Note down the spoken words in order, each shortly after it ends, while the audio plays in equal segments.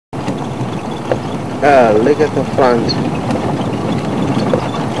Look at the front.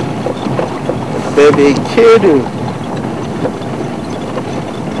 Baby Kudu.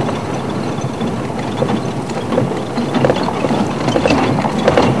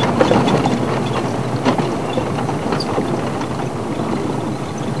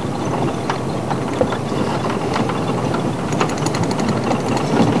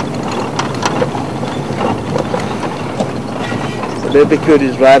 Baby Kudu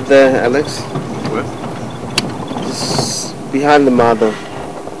is right there, Alex. Where? Just behind the mother.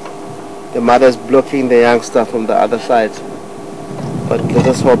 The mother is blocking the youngster from the other side. But let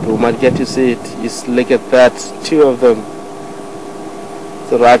us hope we might get to see it. Just look at that, two of them. It's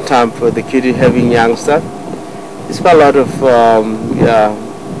the right time for the Kudu having youngster. There's quite a lot of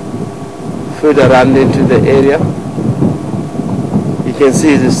food around into the area. You can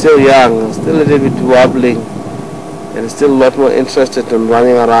see it's still young, still a little bit wobbling, and still a lot more interested in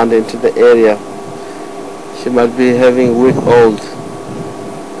running around into the area. She might be having week old.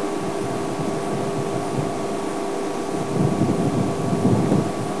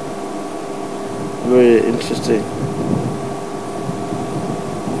 Very interesting.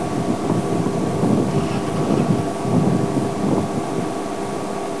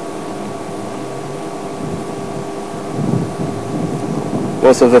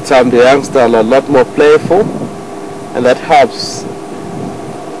 Most of the time the youngsters are a lot more playful, and that helps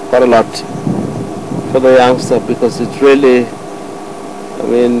quite a lot for the youngster, because it's really, I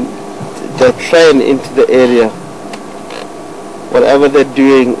mean, they're trained into the area. Whatever they're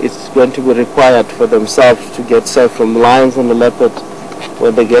doing is going to be required for themselves to get safe from lions and the leopard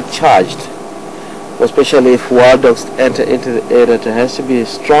when they get charged. Especially if wild dogs enter into the area, they has to be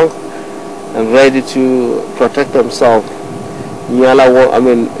strong and ready to protect themselves.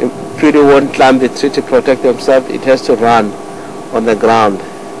 Kudu won't climb the tree to protect themselves. It has to run on the ground.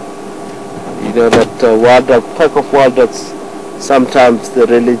 You know that wild dog, pack of wild dogs, sometimes they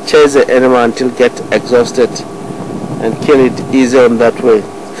really chase the animal until get exhausted and kill it easy on that way.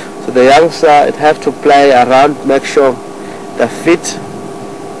 So the youngster, it have to play around, make sure they're fit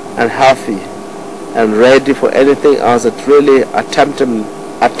and healthy and ready for anything else that really attempt them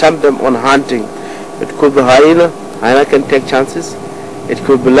on hunting. It could be hyena. Hyena can take chances. It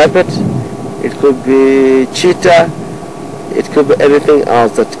could be leopard. It could be cheetah. It could be anything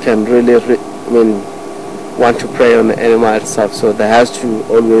else that can really want to prey on the animal itself. So they has to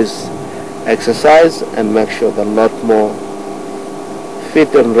always exercise and make sure they're a lot more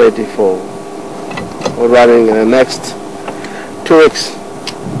fit and ready for running in the next 2 weeks.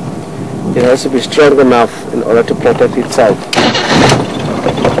 It has to be strong enough in order to protect itself.